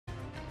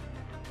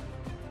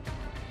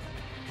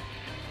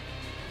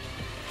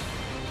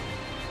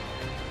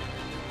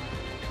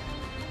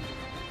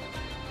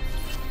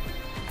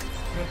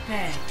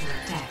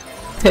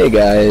Hey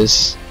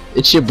guys,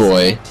 it's your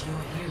boy,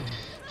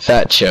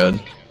 Fat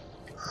Chud.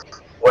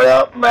 What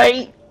up,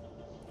 mate?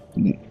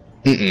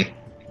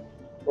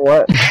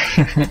 What?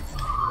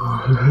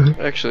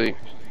 Actually,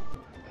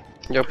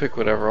 y'all pick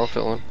whatever, I'll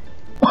fill in.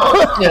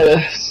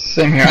 Yeah,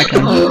 same here, I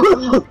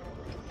can.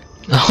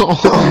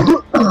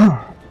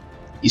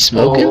 You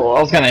smoking? Oh,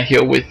 I was gonna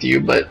heal with you,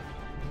 but...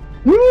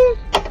 Well,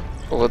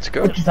 let's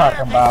go. What you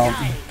talking about?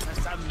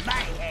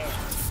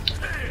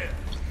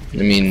 I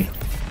mean...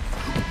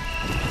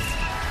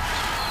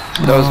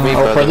 That was me,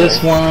 by for the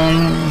this way.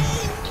 one...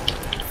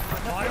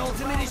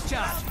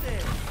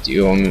 Do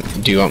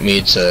you want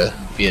me to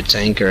be a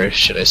tank or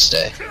should I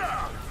stay?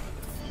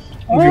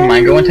 Would you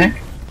mind going tank?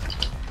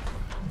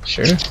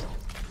 Sure. I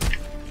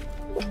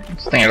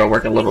think it'll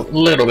work a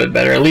little bit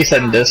better, at least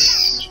at this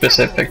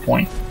specific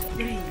point.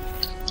 3,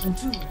 2,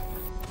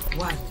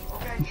 1.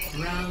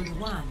 Round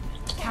 1.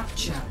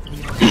 Capture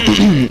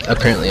the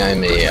Apparently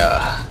I'm a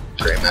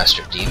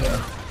Grandmaster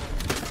Diva.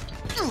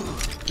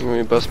 You want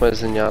me to bust my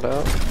Zenyatta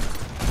out?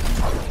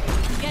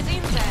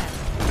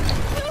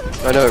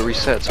 I know it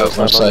reset, so it's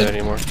not on there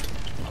anymore.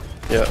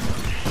 Yeah.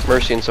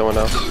 Mercy and someone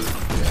else.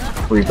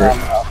 Reaper.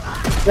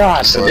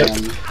 God Yep.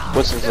 damn.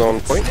 Winston's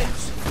on point.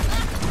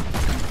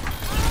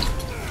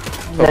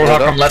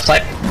 Roadhog from left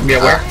side, be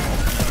aware.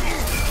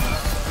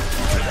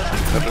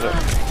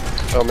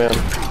 Oh man.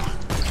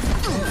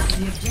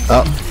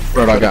 Oh,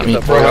 Roadhog got me.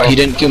 Roadhog. He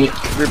didn't kill me.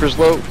 Reaper's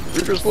low.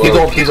 Reaper's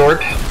low. He's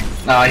orbed.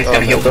 No, he's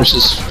gonna heal though.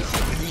 Versus...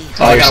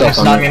 Oh, I got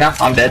one on me now.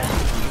 I'm dead.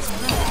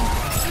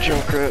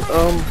 Junkrat.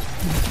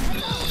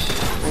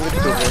 I'm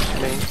gonna go rush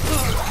main.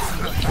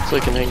 So I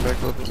can hang back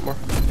a little bit more.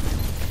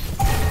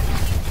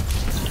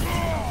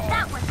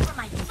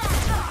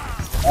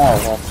 Oh,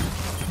 well.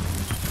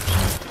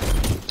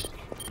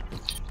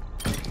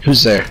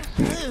 Who's there?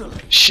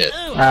 Shit.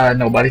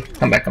 Nobody.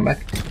 Come back.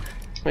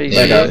 Hey,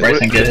 Yeah, yeah, Bryce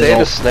can get if his they had a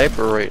ult.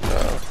 sniper right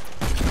now,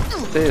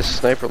 if they had a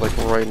sniper like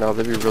right now,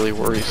 they'd be really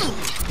worrisome.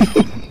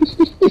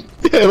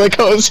 Yeah, like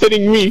how it's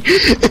hitting me,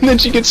 and then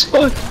she gets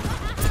spun.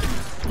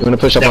 You wanna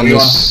push up on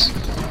this?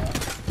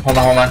 Hold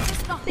on. I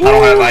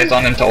don't have eyes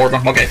on him to orb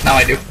him. Okay, now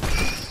I do.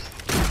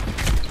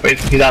 Wait,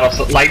 he's out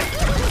of light.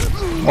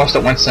 Watch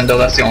the Winston though,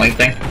 that's the only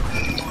thing.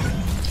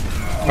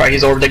 Alright,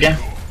 he's orbed again.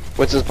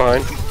 Winston's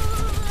behind.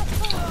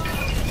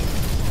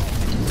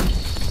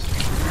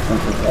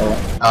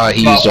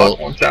 He used ult.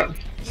 Watch out.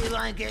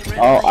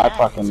 Oh, I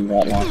fucking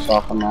got launched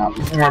off the map.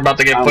 We're about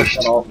to get pushed.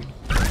 I'm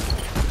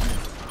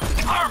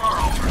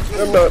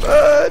not.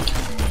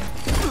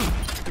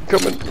 I'm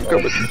coming.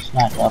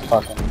 Smack that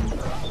fucking.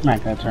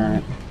 Smack that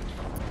turret.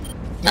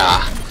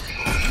 Ah.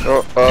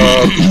 Oh,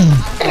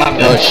 I'm Oh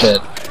dead.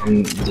 shit.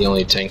 I'm the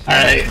only tank.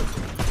 Alright.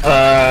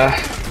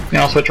 You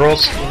know, switch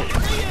roles.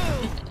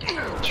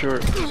 sure.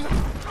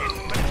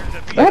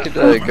 I could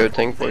go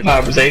tank for you.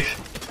 We're safe.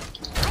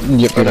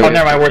 Yep. Oh,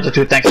 never mind, we're the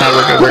two tanks now,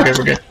 we're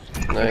good.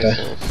 Nice.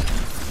 Okay.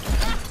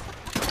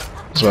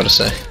 I was about to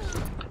say.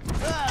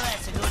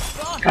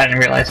 I didn't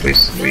realize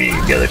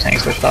the other tank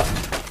switched off.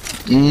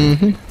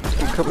 Mm-hmm.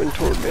 I'm coming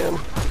toward man.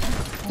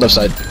 Left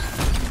side.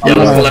 Yeah,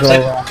 let's go left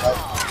side.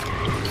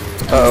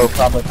 Uh-oh.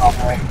 Probably top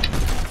right.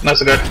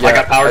 That's good. Yeah, I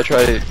got power. I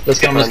tried. Let's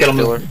get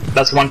him.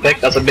 That's one pick,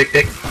 that's a big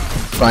pick.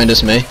 Find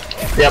us, May.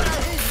 Yep.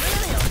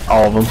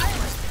 All of them.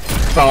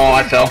 Oh,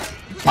 I fell.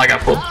 I got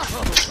pulled.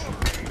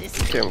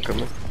 Okay, I'm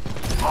coming.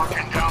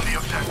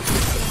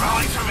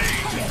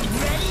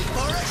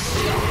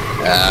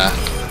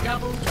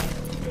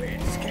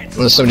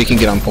 Unless somebody can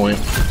get on point.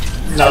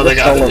 No, they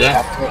got it,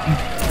 yeah.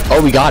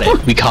 Oh, we got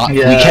it. We caught.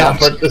 Yeah, we capped.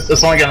 but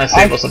it's only gonna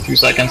save us a few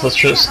seconds. Let's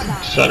just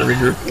try to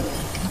regroup.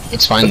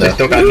 It's fine But they though.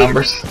 still got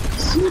numbers.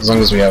 As long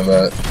as we have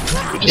that.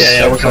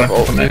 Yeah, we're coming.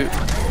 Ult, Come in. dude.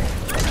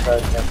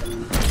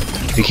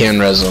 If you can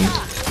res them,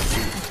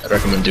 I'd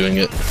recommend doing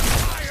it.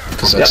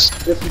 Cause that's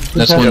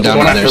Yep. one down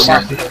One on their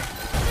after side.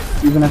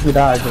 Even if we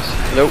die, just.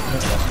 Nope.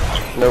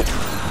 Nope.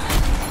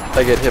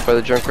 I get hit by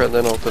the Junkrat and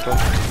then ulted him.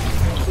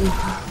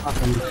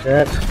 Fucking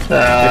shit.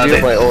 I do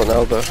have my ult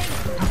now though.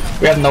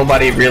 We have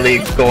nobody really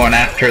going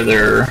after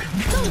their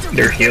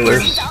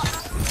healers.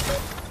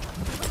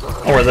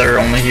 Or their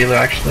only healer,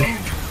 actually.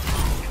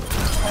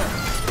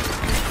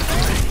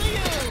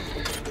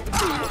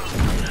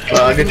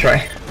 Good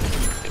try.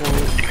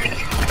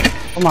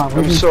 Come on,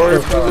 I'm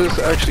sorry for this.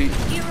 Actually,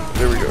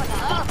 there we go.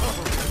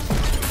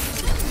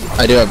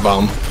 I do have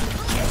bomb.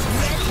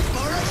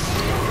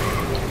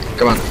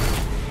 Come on.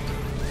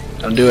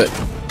 Don't do it.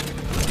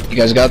 You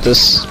guys got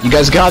this. You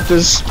guys got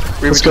this.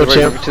 Reaper Let's go, to the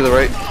right, champ. Reaper to the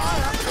right.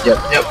 Yep.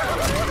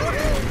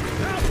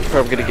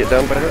 Probably gonna get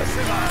down by that.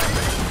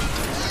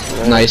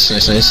 Nice.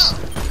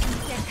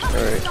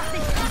 Alright.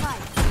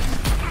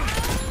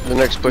 The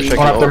next push I One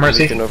can after ult,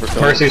 Mercy. we can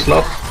overcome. Mercy's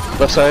low.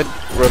 Left side,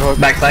 Roadhog.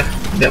 Back side.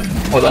 Yep,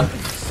 hold on.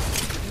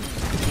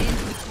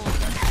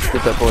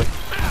 Get that boy.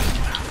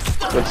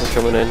 Winston's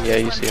coming in. Yeah,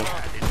 you see him.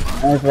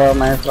 Nice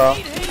well.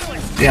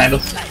 Behind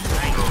us.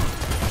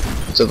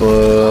 To the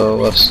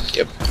left.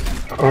 Yep.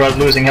 We're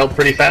losing health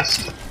pretty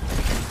fast.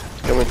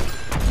 Coming.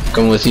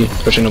 Going with you.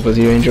 Pushing up with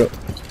you, Angel.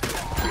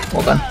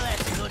 Hold on.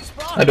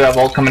 I do have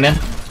ult coming in.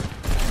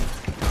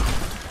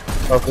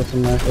 Focus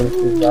on my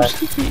face, guys.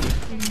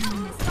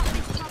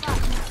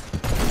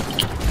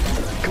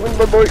 Come in,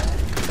 my boy.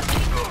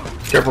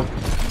 Careful.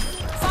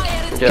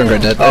 Yeah.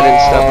 Junkrat dead.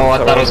 Oh, I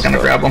thought I was gonna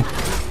grab him.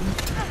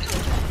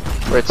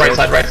 Right Right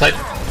side, right side.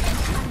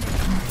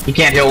 He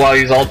can't heal while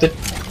he's ulted.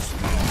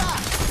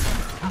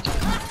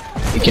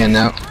 You can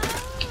now.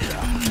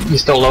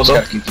 He's still low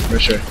though. For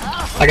sure.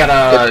 I got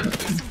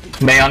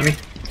a May on me.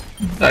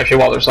 Actually,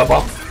 while there's stuff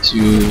off.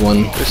 2,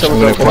 1. There's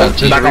someone on point.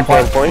 There's Back a on Reaper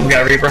on point. point. We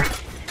got a Reaper.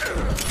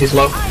 He's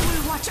low.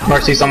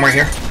 Mercy somewhere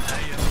here.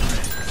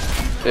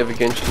 They have a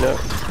Genji now.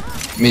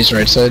 Me's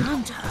right side.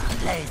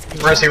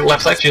 Mercy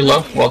left side, she's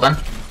low. Well done.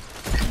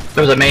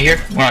 There's a May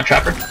here. We're on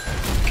Trapper.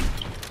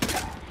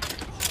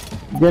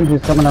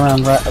 Genji's coming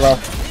around right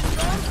left.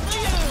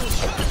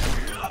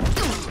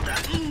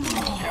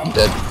 I'm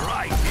dead.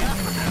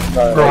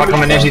 Rohan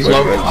coming in, he's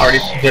low. Already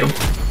hit him.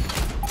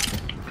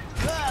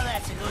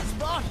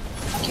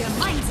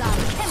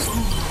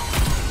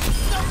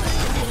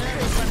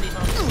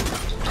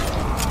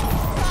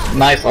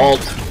 Nice ult.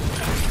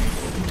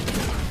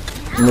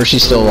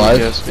 Mercy's still alive,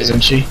 Yes, isn't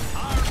she?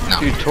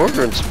 Dude,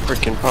 Torgren's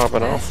freaking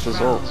popping off his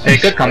ults. Hey,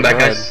 good comeback,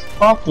 guys.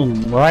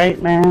 Fucking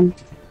right, man.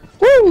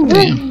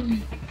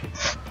 Damn.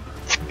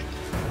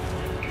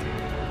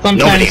 Sometimes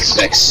Nobody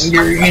expects.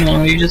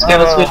 you just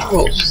gotta switch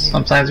roles.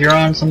 Sometimes you're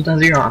on,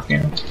 sometimes you're off, you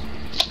know.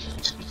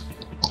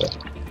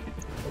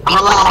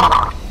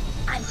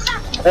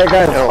 Hey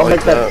guys, I don't I'll like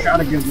make that that. shot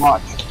again.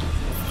 Watch.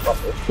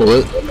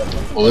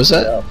 What was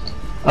that?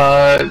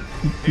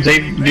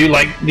 Dave, do you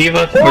like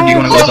Diva, or do you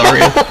want to go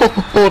Zarya?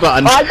 Hold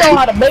on. I know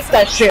how to make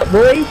that shit,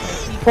 boy.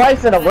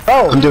 Twice in a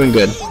row. I'm doing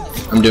good.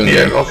 I'm doing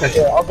Yeah, good. okay.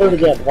 Yeah, I'll do it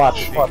again.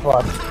 Watch.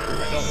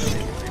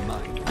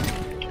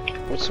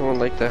 Would someone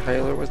like that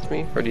healer with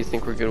me? Or do you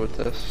think we're good with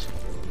this?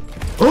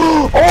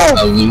 Oh!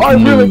 I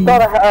really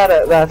thought I had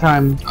it that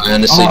time. I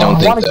honestly don't I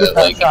think wanna get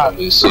that shot.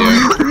 this year.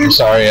 I'm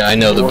sorry, I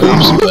know the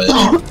boobs, but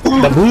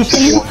The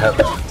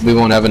boots. we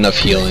won't have enough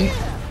healing.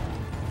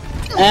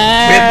 We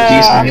have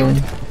decent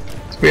healing.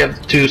 We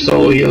have 2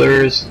 solo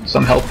healers,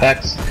 some health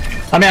packs.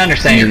 I mean, I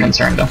understand your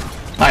concern, though.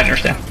 I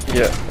understand.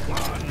 Yeah.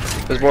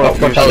 There's more Oh,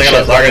 up what here. the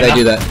hell? Why did I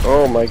do that?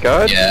 Oh my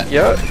god. Yeah.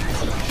 Yeah.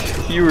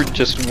 You were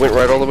just went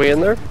right all the way in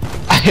there?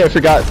 I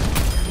forgot.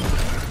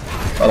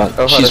 Hold on.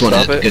 Oh, how She's to one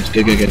stop hit. it?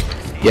 Good.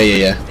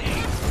 Yeah.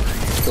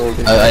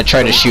 I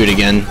tried to shoot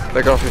again.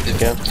 Back off if you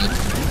can.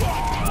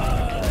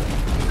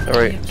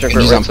 Alright,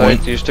 Junkrat He's right on side.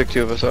 point. You stick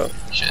 2 of us up.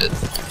 Shit.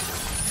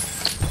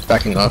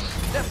 Backing off.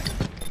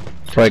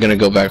 Probably gonna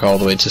go back all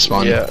the way to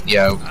spawn. Yeah.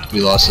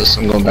 We lost this.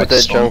 I'm going back With to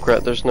that spawn.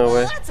 Junkrat, there's no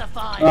way.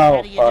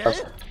 Oh, fuck.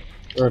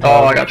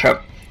 Oh, I got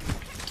trapped.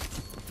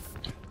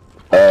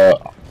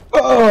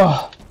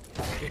 Oh.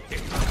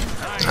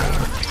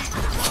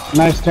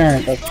 Nice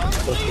turn. That's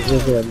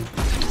really good.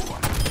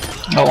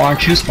 Oh,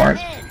 aren't you smart?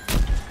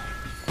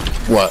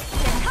 What?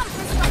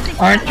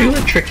 Aren't you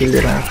a tricky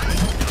little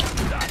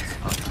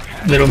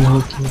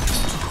move?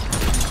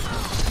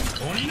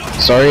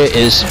 Zarya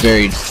is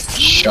very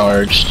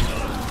charged.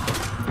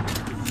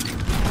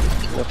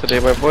 Not today,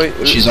 my boy.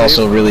 Ooh, She's save.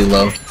 also really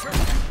low.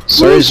 Who's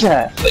Zarya's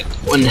that? like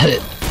 1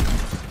 hit.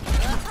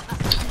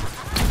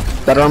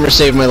 That armor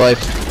saved my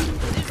life.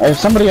 If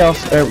somebody else,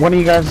 one of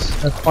you guys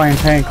that's playing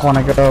tank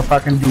wanna go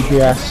fucking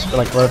DPS, or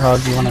like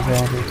Roadhog, you wanna go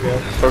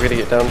DPS? We're gonna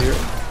get down here.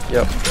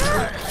 Yep.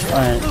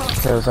 Alright,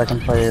 because I can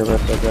play a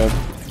bit good.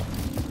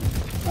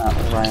 Not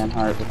Ryan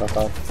Hart, what the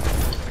fuck.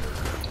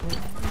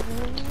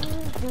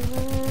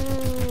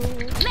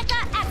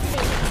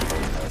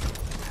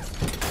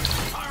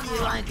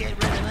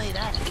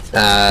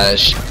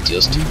 She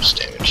deals too much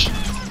damage.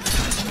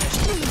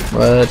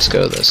 Let's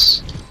go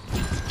this.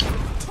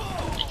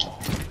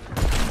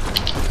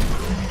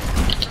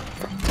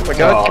 Oh my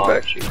god, Oh,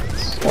 get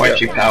back. Why'd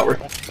you power?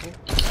 I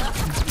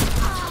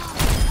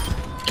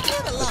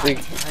think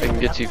I can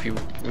get to you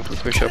if we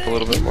push up a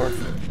little bit more.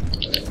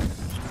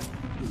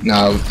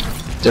 No,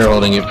 they're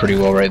holding it pretty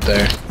well right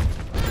there.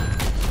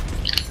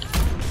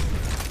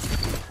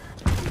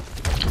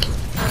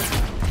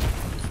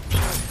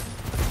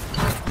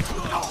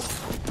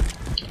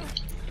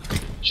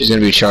 She's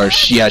gonna be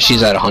charged. Yeah,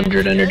 she's at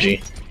 100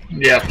 energy.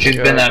 Yeah, she's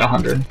been at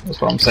 100.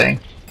 That's what I'm saying.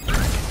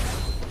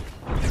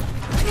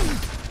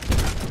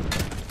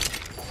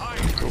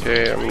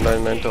 Okay, I'm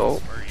 99 to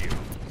ult.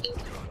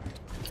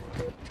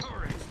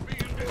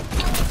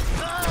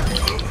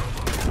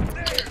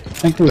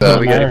 I think we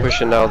We gotta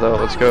push it now though,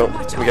 let's go.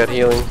 We got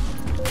healing.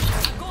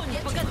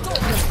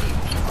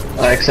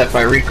 Except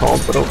I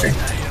recalled, but okay.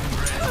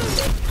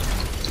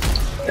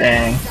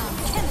 Dang.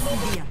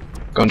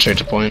 Going straight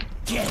to point.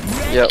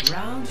 Yep.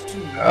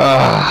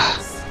 Ah,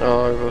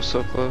 Oh, I was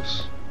so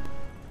close.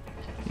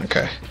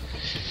 okay.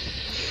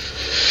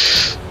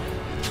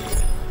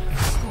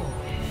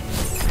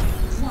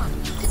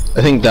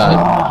 I think that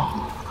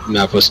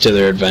map was to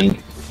their advantage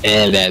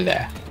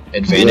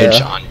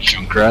on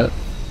Junkrat.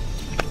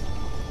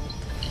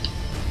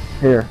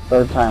 Here,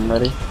 third time,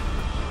 ready?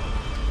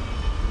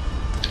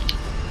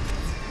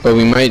 But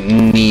we might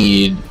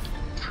need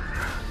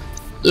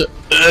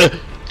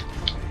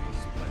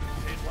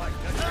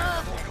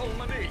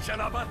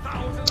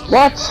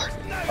What?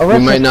 We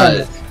might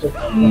not.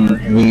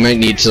 We might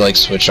need to like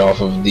switch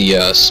off of the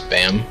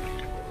spam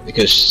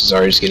because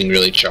Zarya's getting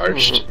really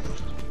charged.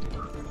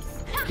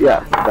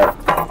 Yeah, but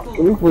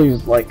can we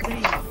please like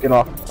get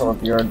off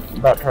of your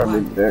about trying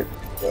to be dick?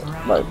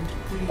 Like,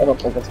 I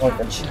don't think it's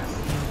working.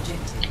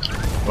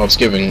 Well, it's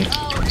giving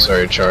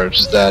Zarya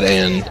charge. That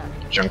and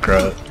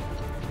Junkrat.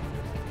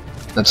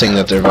 Not saying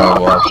that they're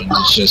viable options.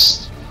 It's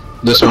just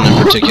this one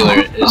in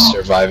particular is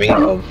surviving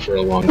for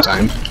a long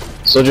time.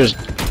 Soldier's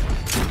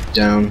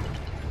down.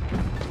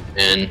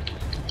 And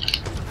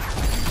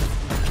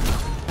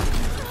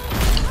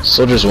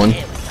Soldier's one.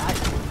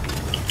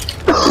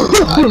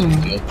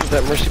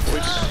 That mercy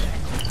voice.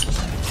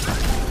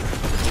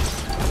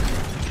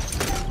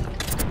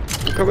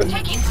 I'm coming.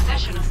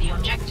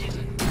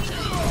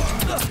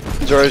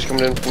 Zarya's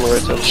coming in from the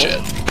right side.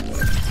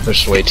 Shit.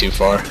 Pushed way too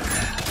far.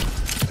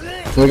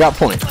 We got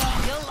point.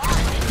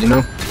 You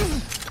know?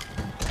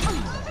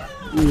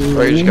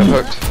 Oh, you just got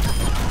hooked.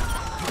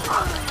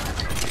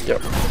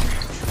 Yep.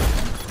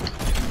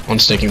 One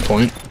sticking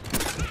point.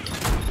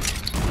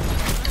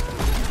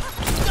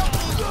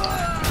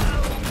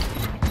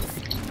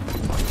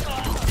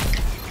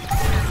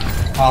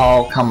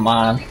 Oh, come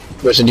on.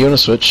 Listen, do you want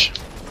to switch?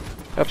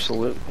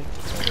 Absolutely.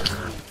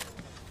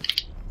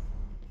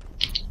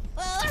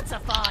 Well, that's a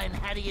fine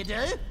how do you do?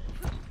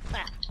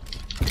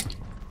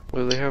 What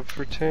do they have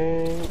for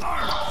tank?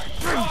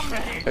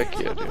 Heck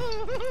yeah,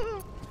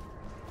 dude.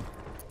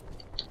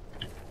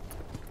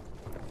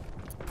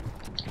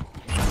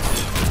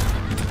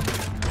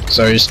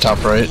 Sorry, just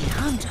top right. The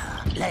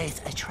hunter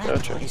lays a trap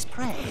Gotcha. for his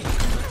prey.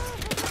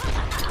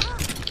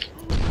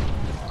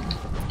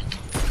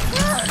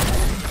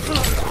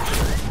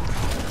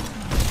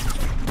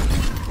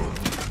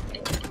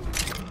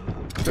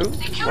 Ooh,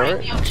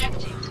 alright.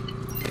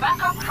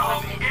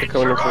 They're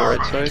coming in from the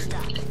right side.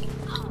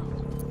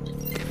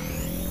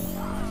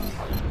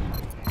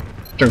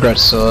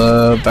 Junkrat's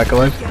back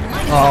alive.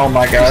 Oh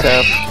my gosh.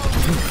 Tap.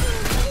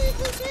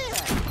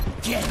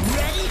 Get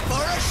ready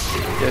for a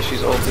shoot. Yeah,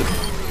 she's ulted.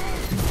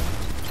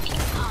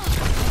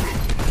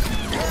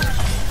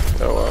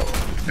 Oh wow.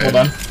 Hold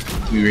on.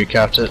 We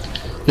recapped it.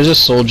 There's a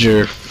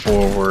soldier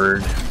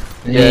forward.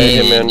 Yeah,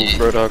 him and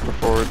Roadhog were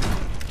forward.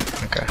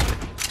 Okay.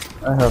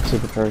 I have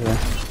supercharger.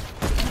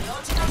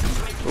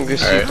 I'm gonna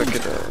see if I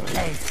could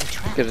Lays a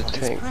trap get a for his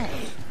tank prey.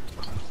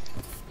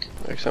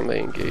 next time they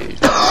engage.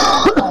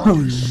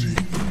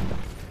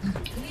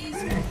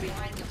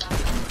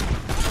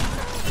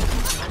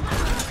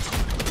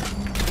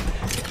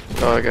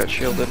 Oh, I got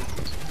shielded.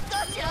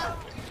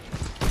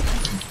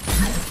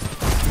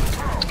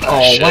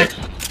 Oh, shit. what?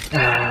 There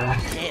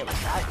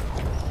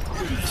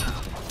we go.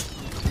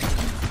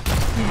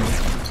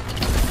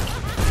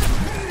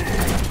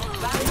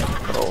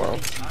 Oh wow.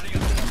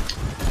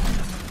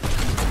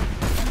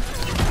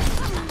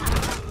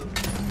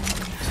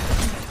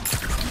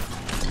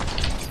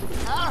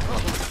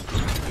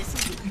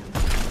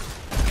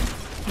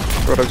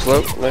 Roadhog's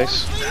low,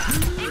 nice.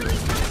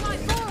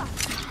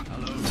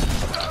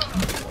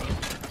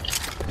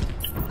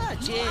 Oh,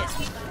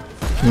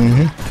 cheers.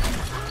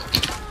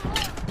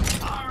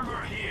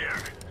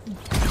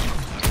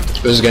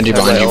 This is gonna do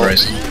behind you,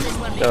 Bryce.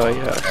 Oh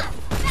yeah.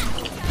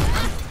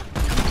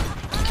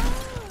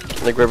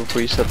 I think right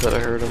before you said that I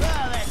heard him.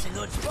 Oh, that's a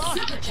good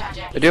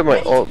spot. I do have my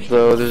ult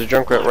though, there's a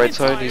Junkrat right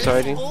side, he's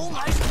hiding.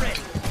 Almost ready.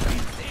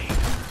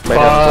 Might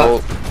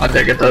have his ult. I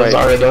think it Might does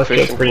Zarya though,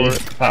 fishing it's pretty for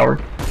it.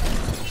 powered.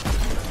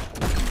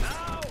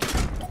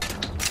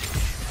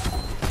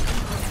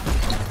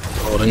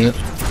 Holding it.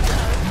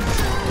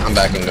 I'm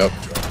backing up.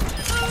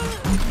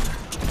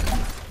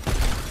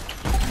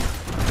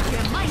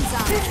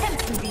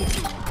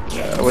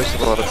 Yeah, I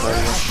wasted a lot of time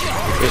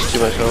there. Wasted too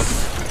much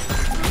health.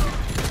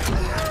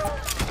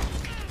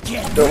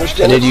 Don't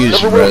understand I did it.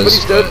 use Never will, but res,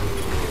 he's dead.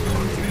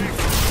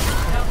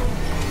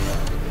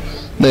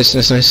 Nice,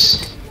 nice,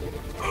 nice.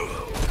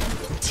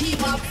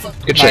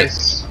 Good shit.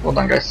 Nice. Well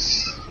done,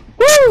 guys.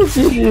 Woo!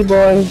 GG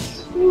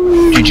boys.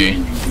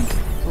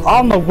 GG.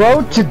 On the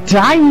road to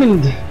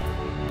Diamond.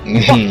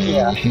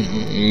 yeah.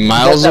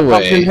 Miles Got that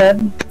pumpkin away.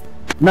 head?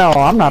 No,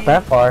 I'm not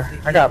that far.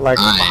 I got like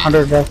Aye.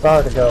 100 best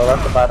hour to go.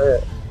 That's about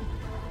it.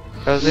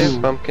 Guys, they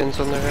have pumpkins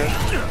on their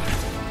head.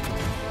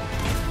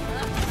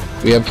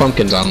 We have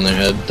pumpkins on their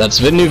head. That's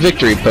the new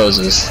victory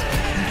poses.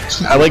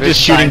 I like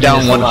just shooting Diamond down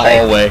is one alive.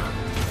 hallway.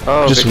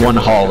 Oh, Just Victor one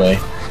Boy. hallway.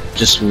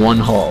 Just one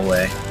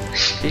hallway.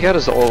 He got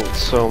his ult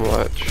so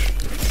much.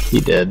 He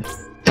did.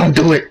 Don't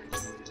do it!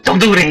 Don't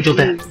do it, Angel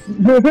Death!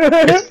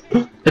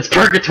 It's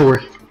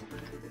purgatory!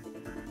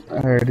 I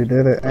already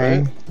did it,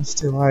 eh? It's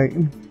too late.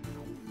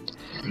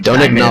 Don't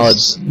Diamond acknowledge.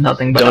 is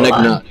nothing but Don't a lie.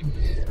 acknowledge.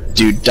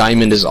 Dude,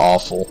 Diamond is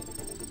awful.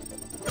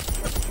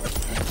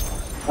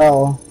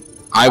 Oh.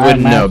 I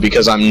wouldn't I'm know not-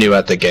 because I'm new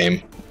at the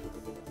game.